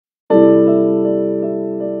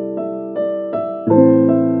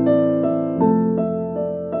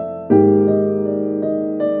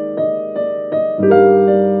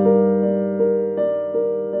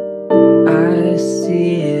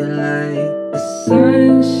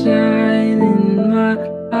sunshine in my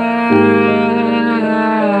eyes.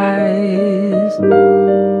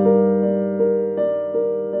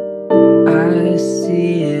 I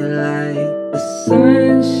see it like the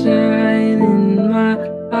sunshine in my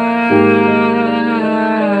eyes.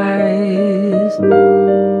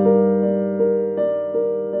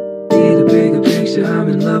 See the bigger picture, I'm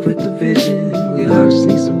in love with the vision. We all just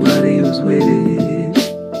need somebody who's with it.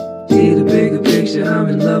 See the bigger picture, I'm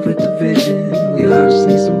in love with the vision. We all just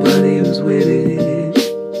need somebody who's with it.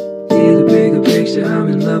 See the bigger picture, I'm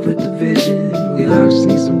in love with the vision. We all just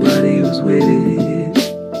need somebody who's with it.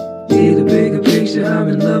 See the bigger picture, I'm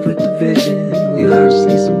in love with the vision. We all just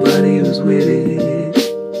need somebody who's with it.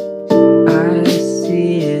 I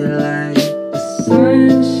see it like the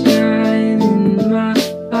sunshine in my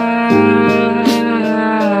eyes.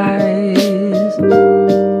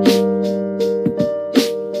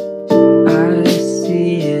 I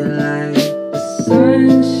see it like the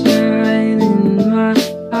sunshine in my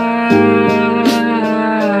eyes.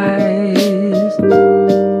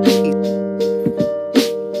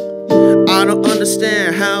 I don't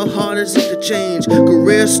understand, how hard is it to change?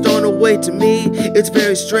 Careers thrown away, to me, it's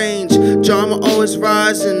very strange. Drama always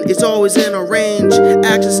rising, it's always in a range.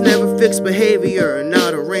 Actions never fix behavior,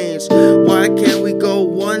 not arranged. Why can't we go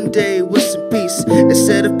one day with some peace,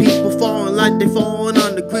 instead of people falling like they falling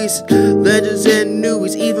under grease? Legends and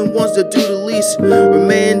news, even ones that do the least,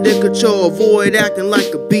 remain in control, avoid acting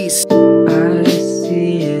like a beast. I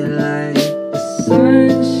see it like the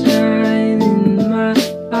sunshine in my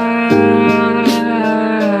eyes.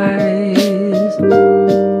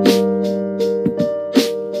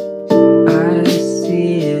 I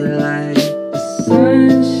see it like the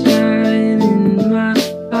sunshine in my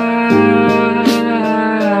eyes.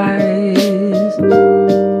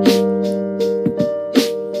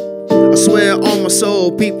 I swear on my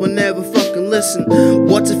soul, people never fucking listen.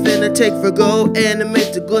 What's it finna take for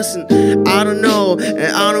goanimate to glisten? I don't know, and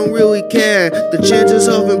I don't really care. The chances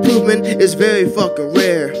of improvement is very fucking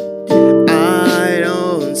rare. I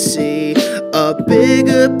don't see a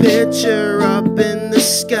bigger picture up in the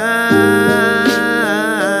sky.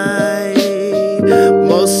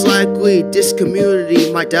 Most likely this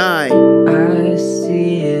community might die. I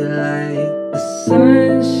see it like the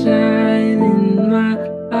sunshine in my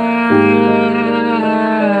eyes.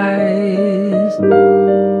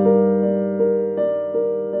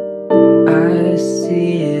 I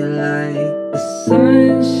see it like the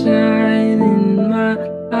sunshine in my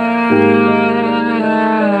eyes.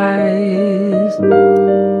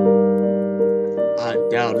 I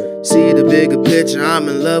doubt it. See the bigger picture, I'm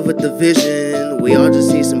in love with the vision. We all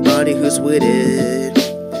just need somebody who's with it.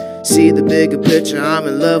 See the bigger picture, I'm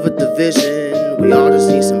in love with the vision. We all just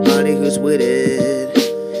need somebody who's with it.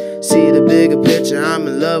 See the bigger picture, I'm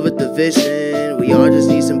in love with the vision. We all just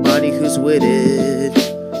need somebody who's with it.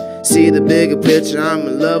 See the bigger picture, I'm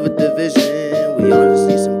in love with the vision. We all just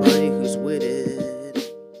need somebody.